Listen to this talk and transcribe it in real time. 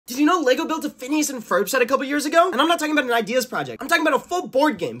Did you know LEGO built a Phineas and Ferb set a couple years ago? And I'm not talking about an ideas project. I'm talking about a full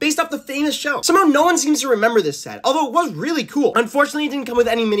board game based off the famous show. Somehow no one seems to remember this set, although it was really cool. Unfortunately, it didn't come with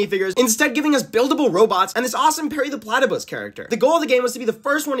any minifigures, instead giving us buildable robots and this awesome Perry the Platypus character. The goal of the game was to be the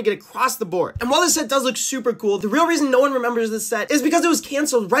first one to get across the board. And while this set does look super cool, the real reason no one remembers this set is because it was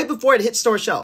canceled right before it hit store shelves.